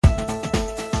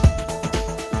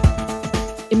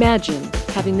Imagine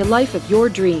having the life of your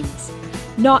dreams.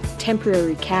 Not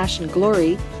temporary cash and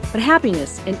glory, but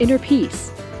happiness and inner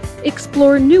peace.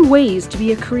 Explore new ways to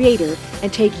be a creator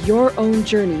and take your own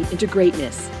journey into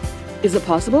greatness. Is it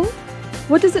possible?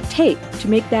 What does it take to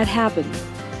make that happen?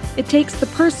 It takes the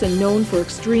person known for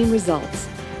extreme results.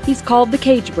 He's called the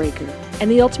cage breaker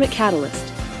and the ultimate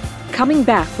catalyst. Coming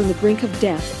back from the brink of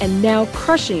death and now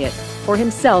crushing it for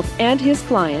himself and his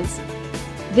clients,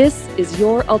 this is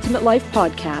Your Ultimate Life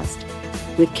Podcast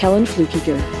with Kellen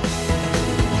Flukiger.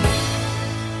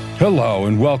 Hello,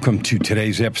 and welcome to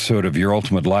today's episode of Your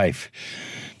Ultimate Life.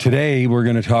 Today, we're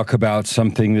going to talk about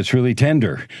something that's really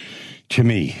tender to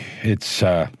me. It's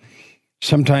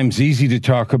sometimes easy to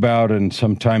talk about and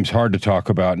sometimes hard to talk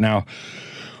about. Now,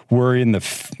 we're in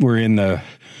the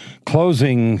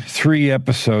closing 3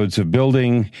 episodes of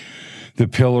building the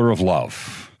pillar of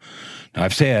love. Now,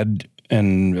 I've said,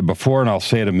 and before, and I'll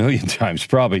say it a million times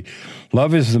probably,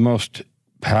 love is the most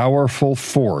powerful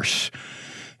force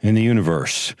in the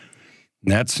universe.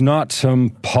 That's not some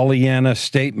Pollyanna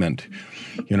statement.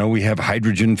 You know, we have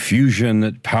hydrogen fusion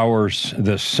that powers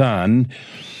the sun,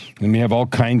 and we have all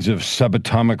kinds of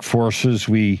subatomic forces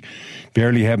we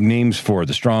barely have names for.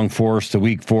 The strong force, the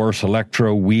weak force,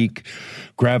 electroweak,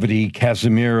 gravity,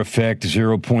 Casimir effect,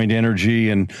 zero-point energy,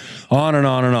 and on and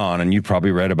on and on. And you probably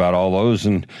read about all those,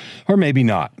 or maybe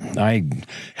not. I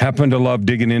happen to love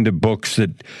digging into books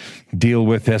that deal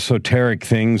with esoteric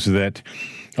things that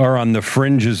are on the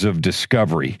fringes of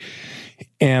discovery.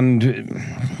 And,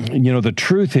 you know, the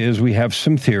truth is we have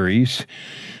some theories.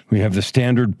 We have the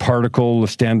standard particle, the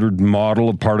standard model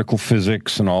of particle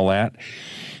physics and all that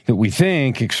we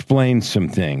think explains some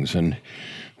things. And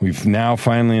we've now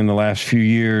finally in the last few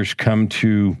years come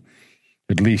to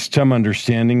at least some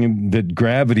understanding that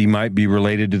gravity might be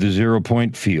related to the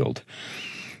zero-point field.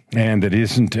 And that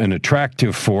isn't an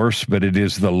attractive force, but it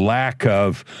is the lack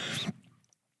of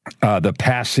the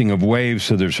passing of waves,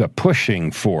 so there's a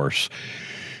pushing force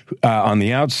on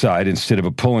the outside instead of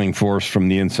a pulling force from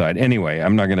the inside. Anyway,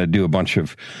 I'm not going to do a bunch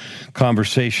of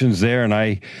conversations there, and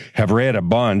I have read a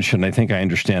bunch, and I think I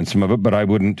understand some of it, but I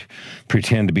wouldn't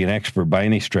pretend to be an expert by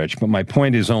any stretch. But my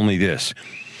point is only this.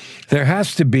 There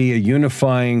has to be a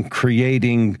unifying,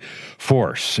 creating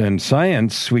force. And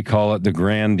science, we call it the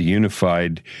grand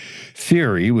unified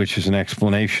theory, which is an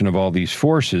explanation of all these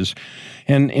forces.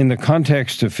 And in the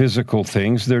context of physical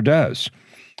things, there does.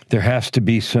 There has to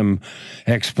be some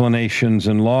explanations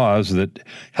and laws that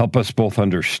help us both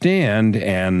understand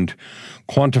and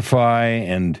quantify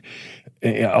and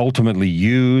ultimately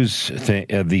use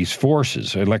these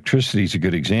forces. Electricity is a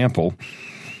good example.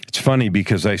 It's funny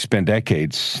because I spent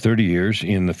decades, 30 years,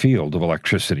 in the field of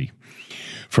electricity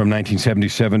from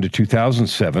 1977 to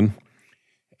 2007.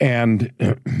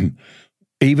 And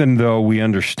even though we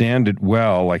understand it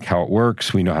well, like how it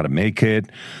works, we know how to make it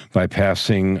by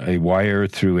passing a wire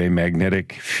through a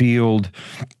magnetic field,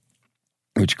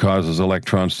 which causes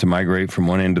electrons to migrate from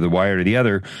one end of the wire to the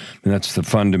other. And that's the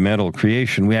fundamental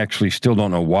creation. We actually still don't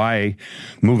know why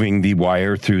moving the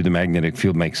wire through the magnetic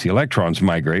field makes the electrons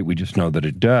migrate. We just know that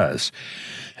it does.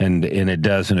 And it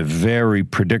does in a very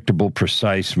predictable,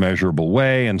 precise, measurable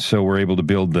way. And so we're able to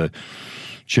build the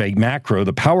macro,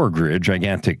 the power grid,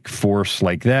 gigantic force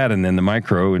like that, and then the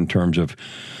micro in terms of,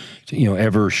 you know,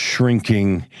 ever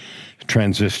shrinking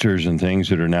transistors and things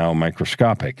that are now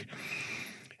microscopic.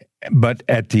 But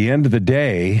at the end of the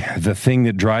day, the thing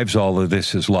that drives all of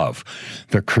this is love.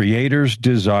 The Creator's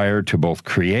desire to both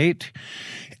create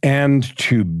and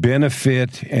to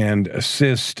benefit and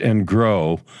assist and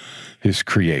grow His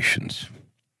creations.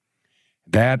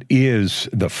 That is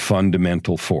the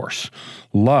fundamental force.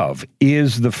 Love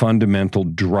is the fundamental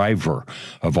driver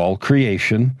of all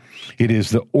creation. It is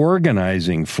the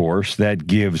organizing force that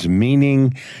gives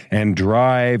meaning and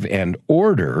drive and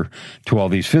order to all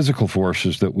these physical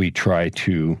forces that we try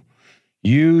to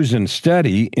use and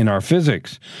study in our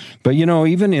physics. But, you know,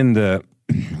 even in the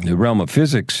realm of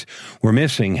physics, we're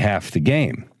missing half the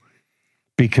game.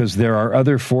 Because there are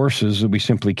other forces that we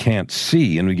simply can't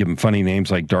see, and we give them funny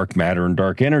names like dark matter and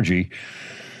dark energy,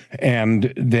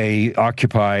 and they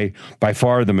occupy by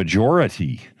far the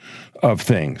majority of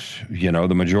things. You know,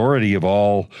 the majority of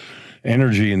all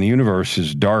energy in the universe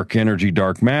is dark energy,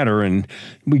 dark matter, and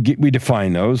we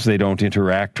define those. They don't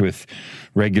interact with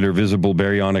regular visible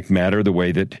baryonic matter the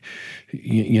way that,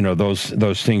 you know,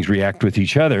 those things react with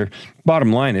each other.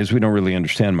 Bottom line is we don't really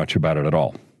understand much about it at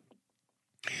all.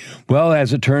 Well,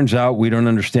 as it turns out, we don't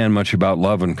understand much about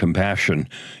love and compassion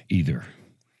either.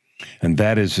 And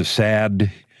that is a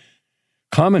sad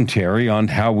commentary on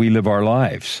how we live our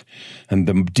lives. And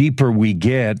the deeper we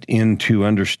get into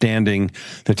understanding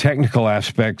the technical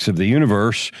aspects of the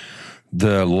universe,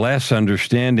 the less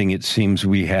understanding it seems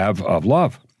we have of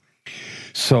love.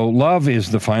 So love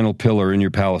is the final pillar in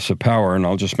your palace of power, and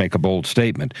I'll just make a bold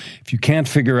statement. If you can't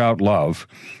figure out love,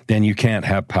 then you can't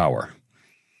have power.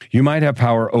 You might have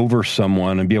power over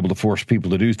someone and be able to force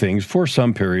people to do things for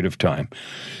some period of time.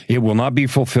 It will not be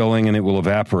fulfilling, and it will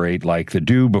evaporate like the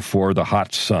dew before the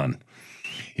hot sun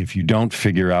if you don't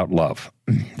figure out love.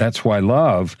 That's why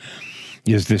love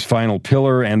is this final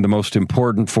pillar and the most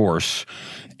important force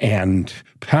and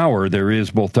power there is,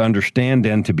 both to understand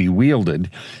and to be wielded.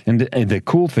 And the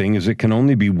cool thing is it can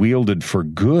only be wielded for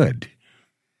good.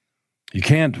 You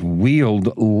can't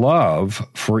wield love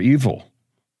for evil.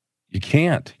 You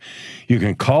can't. You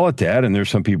can call it that, and there's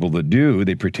some people that do.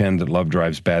 They pretend that love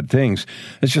drives bad things.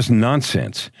 It's just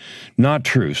nonsense. Not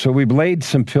true. So we've laid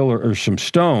some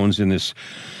stones in this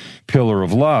pillar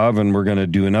of love, and we're going to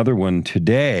do another one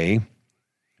today.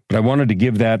 But I wanted to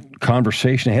give that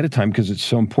conversation ahead of time because it's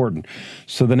so important.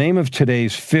 So the name of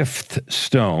today's fifth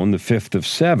stone, the fifth of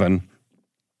seven,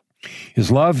 is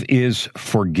love is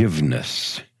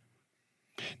forgiveness.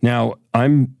 Now,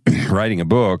 I'm writing a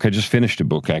book. I just finished a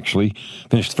book, actually.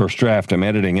 Finished the first draft. I'm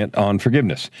editing it on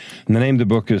forgiveness. And the name of the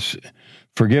book is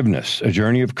Forgiveness, A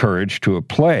Journey of Courage to a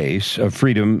Place of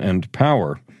Freedom and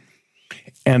Power.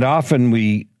 And often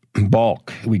we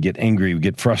balk, we get angry, we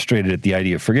get frustrated at the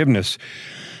idea of forgiveness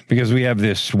because we have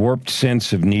this warped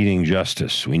sense of needing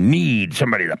justice. We need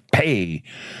somebody to pay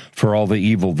for all the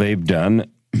evil they've done,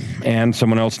 and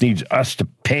someone else needs us to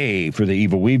pay for the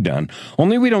evil we've done.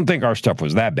 Only we don't think our stuff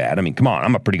was that bad. I mean, come on,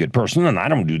 I'm a pretty good person, and I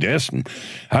don't do this, and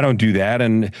I don't do that,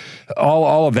 and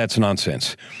all of that's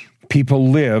nonsense. People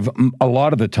live a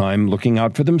lot of the time looking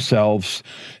out for themselves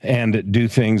and do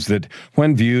things that,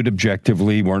 when viewed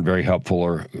objectively, weren't very helpful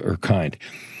or kind.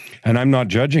 And I'm not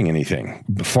judging anything.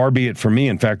 Far be it from me.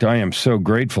 In fact, I am so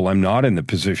grateful I'm not in the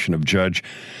position of judge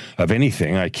of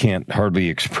anything. I can't hardly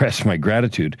express my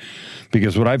gratitude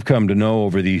because what I've come to know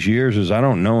over these years is I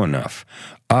don't know enough.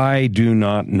 I do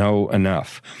not know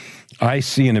enough. I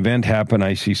see an event happen,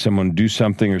 I see someone do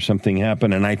something or something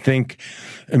happen, and I think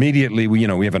immediately we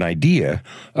have an idea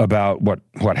about what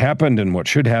happened and what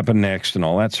should happen next and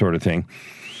all that sort of thing.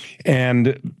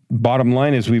 And bottom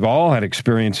line is we've all had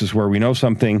experiences where we know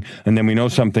something and then we know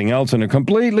something else and it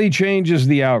completely changes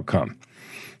the outcome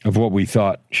of what we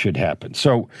thought should happen.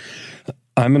 So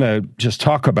I'm going to just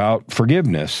talk about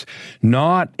forgiveness,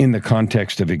 not in the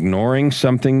context of ignoring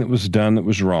something that was done that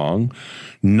was wrong,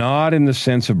 not in the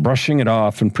sense of brushing it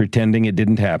off and pretending it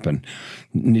didn't happen.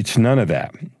 It's none of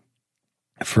that.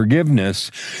 Forgiveness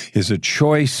is a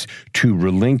choice to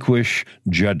relinquish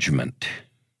judgment.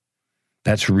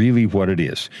 That's really what it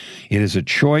is. It is a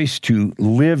choice to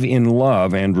live in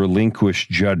love and relinquish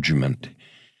judgment,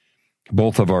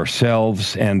 both of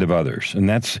ourselves and of others. And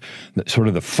that's sort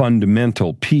of the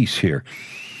fundamental piece here.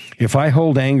 If I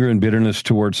hold anger and bitterness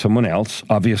towards someone else,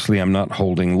 obviously I'm not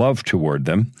holding love toward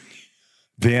them,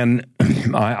 then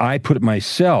I put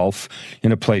myself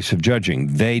in a place of judging.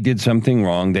 They did something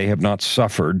wrong. They have not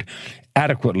suffered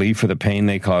adequately for the pain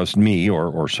they caused me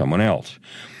or someone else.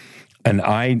 And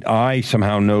I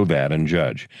somehow know that and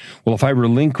judge. Well, if I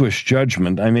relinquish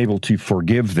judgment, I'm able to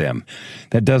forgive them.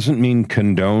 That doesn't mean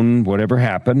condone whatever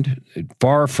happened.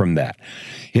 Far from that.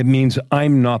 It means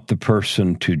I'm not the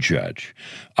person to judge.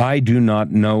 I do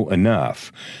not know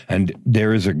enough. And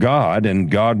there is a God, and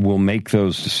God will make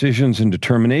those decisions and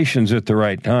determinations at the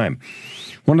right time.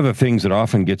 One of the things that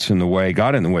often got in the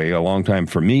way a long time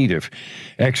for me to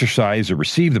exercise or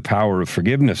receive the power of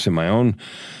forgiveness in my own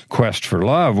quest for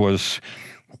love was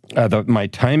my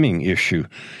timing issue.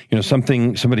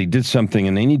 Somebody did something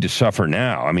and they need to suffer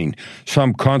now. I mean,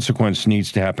 some consequence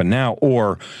needs to happen now,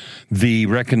 or the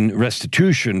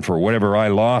restitution for whatever I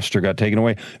lost or got taken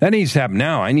away, that needs to happen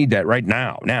now. I need that right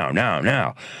now.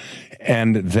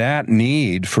 And that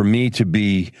need for me to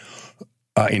be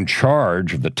in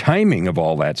charge of the timing of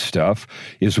all that stuff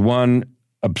is, one,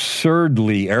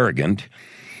 absurdly arrogant,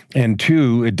 and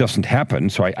two, it doesn't happen,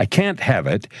 so I can't have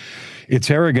it.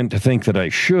 It's arrogant to think that I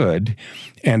should,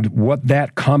 and what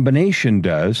that combination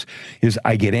does is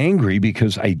I get angry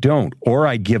because I don't, or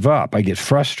I give up, I get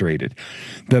frustrated.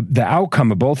 The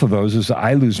outcome of both of those is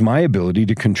I lose my ability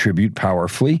to contribute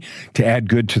powerfully, to add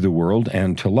good to the world,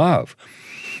 and to love.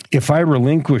 If I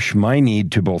relinquish my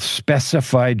need to both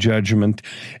specify judgment,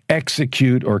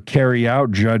 execute or carry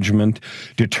out judgment,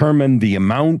 determine the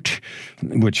amount,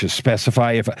 which is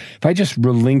specify, if I just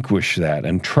relinquish that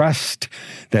and trust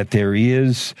that there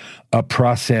is a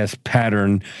process,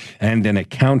 pattern, and an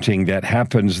accounting that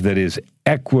happens that is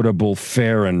equitable,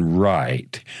 fair, and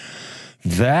right,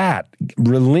 that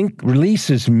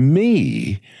releases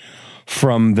me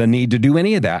from the need to do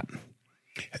any of that.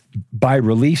 By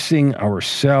releasing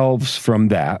ourselves from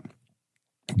that,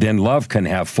 then love can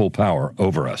have full power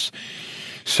over us.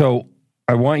 So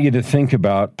I want you to think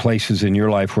about places in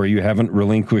your life where you haven't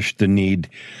relinquished the need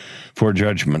for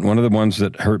judgment. One of the ones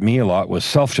that hurt me a lot was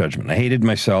self-judgment. I hated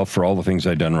myself for all the things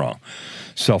I'd done wrong.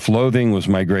 Self-loathing was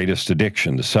my greatest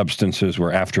addiction. The substances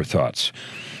were afterthoughts.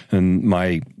 And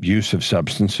my use of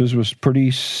substances was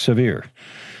pretty severe,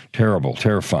 terrible,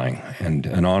 terrifying, and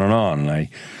on and on. And I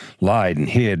lied and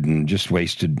hid and just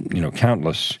wasted,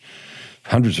 countless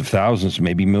hundreds of thousands,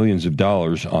 maybe millions of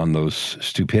dollars on those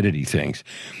stupidity things.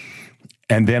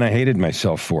 And then I hated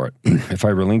myself for it. If I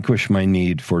relinquish my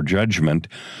need for judgment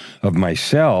of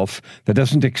myself, that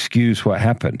doesn't excuse what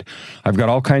happened. I've got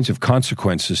all kinds of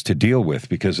consequences to deal with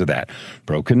because of that.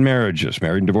 Broken marriages,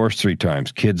 married and divorced 3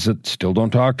 times, kids that still don't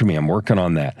talk to me. I'm working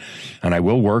on that. And I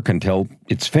will work until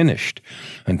it's finished,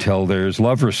 until there's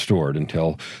love restored,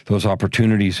 until those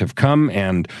opportunities have come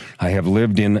and I have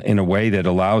lived in a way that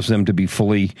allows them to be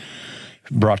fully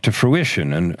brought to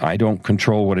fruition. And I don't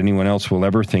control what anyone else will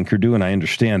ever think or do, and I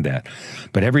understand that.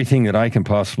 But everything that I can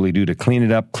possibly do to clean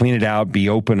it up, clean it out, be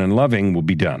open and loving will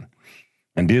be done,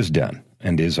 and is done,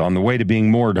 and is on the way to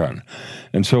being more done,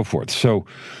 and so forth. So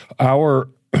my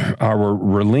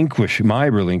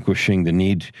relinquishing the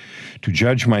need to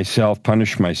judge myself,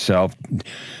 punish myself,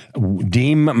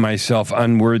 deem myself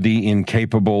unworthy,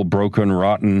 incapable, broken,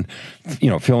 rotten,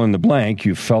 fill in the blank.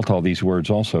 You've felt all these words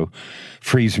also.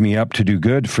 Frees me up to do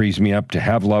good, frees me up to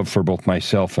have love for both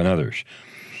myself and others.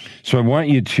 So I want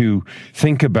you to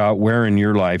think about where in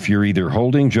your life you're either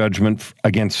holding judgment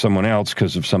against someone else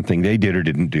because of something they did or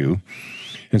didn't do,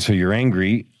 and so you're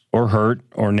angry or hurt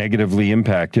or negatively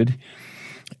impacted.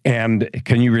 And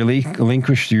can you really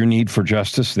relinquish your need for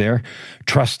justice there,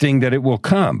 trusting that it will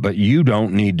come, but you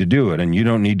don't need to do it, and you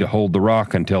don't need to hold the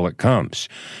rock until it comes.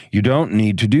 You don't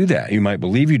need to do that. You might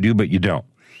believe you do, but you don't.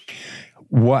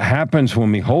 What happens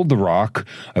when we hold the rock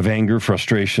of anger,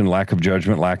 frustration, lack of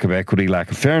judgment, lack of equity, lack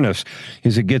of fairness,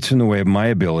 is it gets in the way of my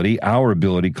ability, our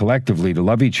ability collectively to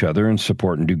love each other and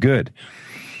support and do good.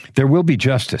 There will be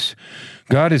justice.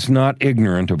 God is not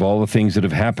ignorant of all the things that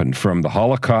have happened, from the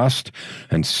Holocaust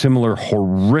and similar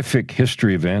horrific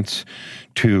history events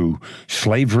to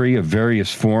slavery of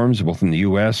various forms, both in the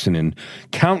U.S. and in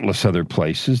countless other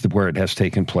places where it has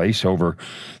taken place over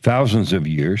thousands of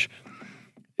years.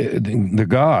 The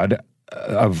God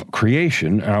of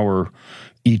creation, our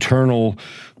eternal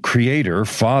creator,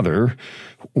 Father,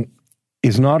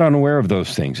 is not unaware of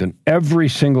those things, and every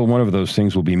single one of those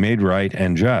things will be made right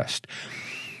and just.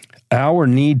 Our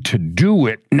need to do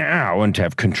it now and to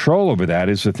have control over that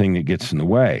is the thing that gets in the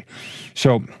way.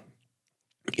 So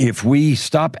if we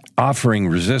stop offering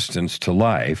resistance to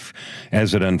life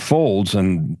as it unfolds,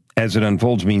 and as it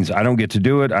unfolds means I don't get to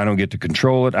do it, I don't get to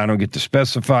control it, I don't get to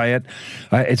specify it,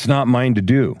 it's not mine to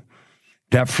do.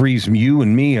 That frees you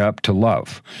and me up to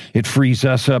love. It frees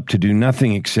us up to do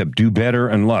nothing except do better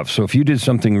and love. So if you did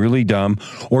something really dumb,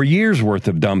 or years worth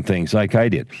of dumb things like I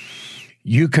did,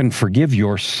 you can forgive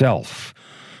yourself.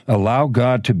 Allow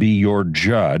God to be your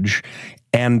judge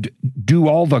and do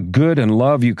all the good and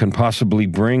love you can possibly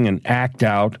bring and act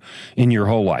out in your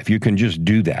whole life. You can just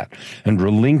do that and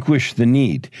relinquish the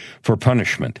need for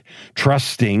punishment,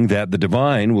 trusting that the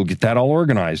divine will get that all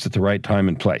organized at the right time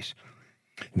and place.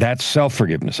 That's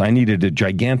self-forgiveness. I needed a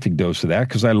gigantic dose of that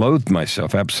because I loathed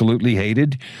myself, absolutely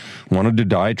hated, wanted to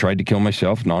die, tried to kill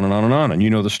myself, and on and on and on. And you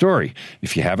know the story.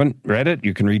 If you haven't read it,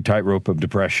 you can read Tightrope of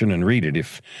Depression and read it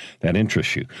if that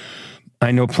interests you.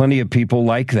 I know plenty of people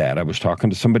like that. I was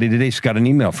talking to somebody today, got an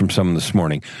email from someone this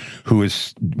morning who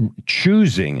is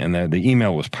choosing, and the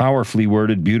email was powerfully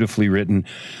worded, beautifully written,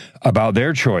 about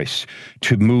their choice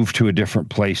to move to a different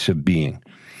place of being.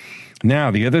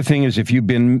 Now, the other thing is, if you've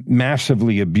been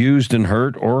massively abused and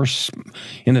hurt, or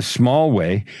in a small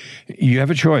way, you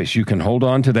have a choice. You can hold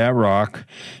on to that rock,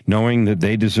 knowing that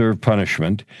they deserve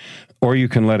punishment, or you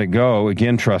can let it go,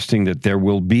 again, trusting that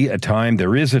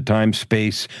there is a time,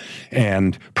 space,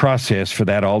 and process for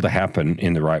that all to happen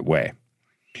in the right way.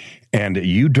 And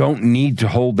you don't need to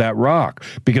hold that rock,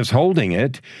 because holding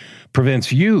it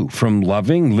prevents you from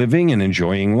loving, living, and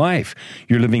enjoying life.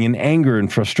 You're living in anger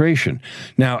and frustration.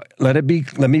 Now, let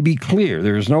me be clear.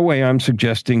 There is no way I'm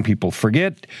suggesting people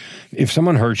forget. If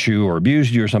someone hurts you or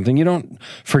abused you or something, you don't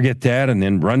forget that and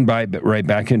then run right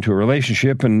back into a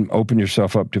relationship and open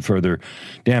yourself up to further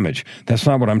damage. That's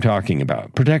not what I'm talking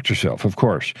about. Protect yourself, of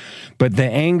course. But the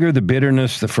anger, the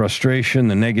bitterness, the frustration,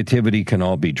 the negativity can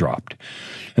all be dropped.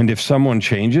 And if someone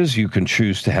changes, you can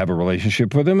choose to have a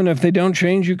relationship with them. And if they don't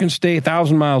change, you can stay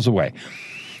 1,000 miles away.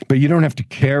 But you don't have to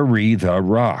carry the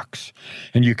rocks.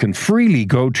 And you can freely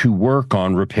go to work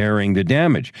on repairing the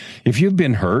damage. If you've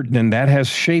been hurt, then that has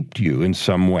shaped you in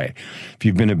some way. If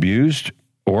you've been abused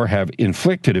or have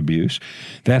inflicted abuse,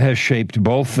 that has shaped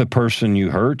both the person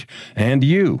you hurt and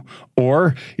you.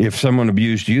 Or if someone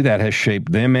abused you, that has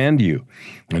shaped them and you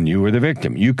were the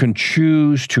victim. You can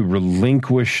choose to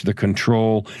relinquish the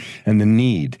control and the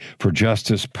need for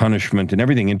justice, punishment, and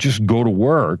everything, and just go to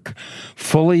work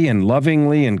fully and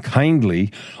lovingly and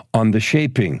kindly on the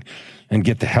shaping and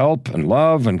get the help and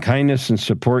love and kindness and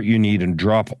support you need and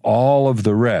drop all of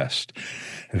the rest.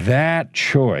 That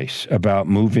choice about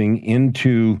moving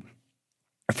into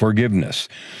forgiveness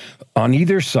on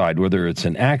either side, whether it's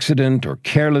an accident or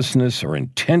carelessness or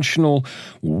intentional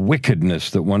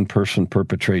wickedness that one person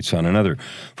perpetrates on another,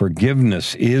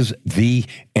 forgiveness is the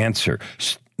answer.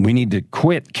 We need to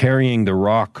quit carrying the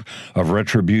rock of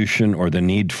retribution or the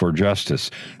need for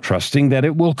justice, trusting that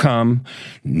it will come,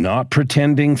 not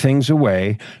pretending things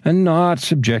away, and not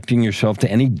subjecting yourself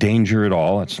to any danger at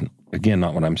all. That's, again,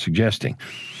 not what I'm suggesting.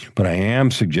 But I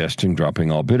am suggesting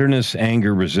dropping all bitterness,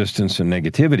 anger, resistance, and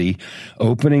negativity,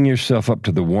 opening yourself up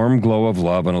to the warm glow of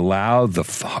love, and allow the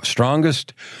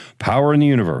strongest power in the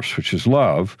universe, which is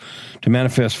love, to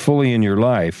manifest fully in your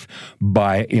life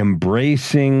by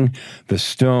embracing the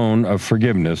stone of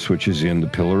forgiveness, which is in the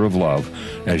pillar of love,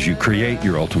 as you create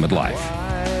your ultimate life.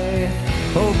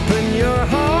 Open your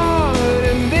heart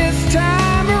and this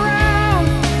time around.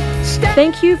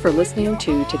 Thank you for listening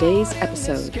to today's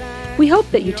episode. We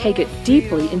hope that you take it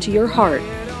deeply into your heart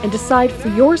and decide for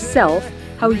yourself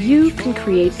how you can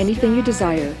create anything you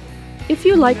desire. If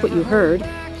you like what you heard,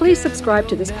 please subscribe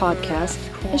to this podcast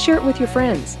and share it with your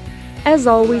friends. As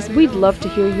always, we'd love to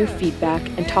hear your feedback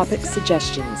and topic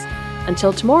suggestions.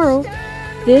 Until tomorrow,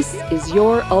 this is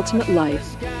Your Ultimate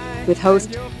Life with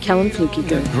host Kellen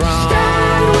Flukiger.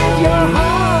 Stand with your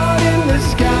heart in the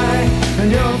sky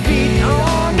and your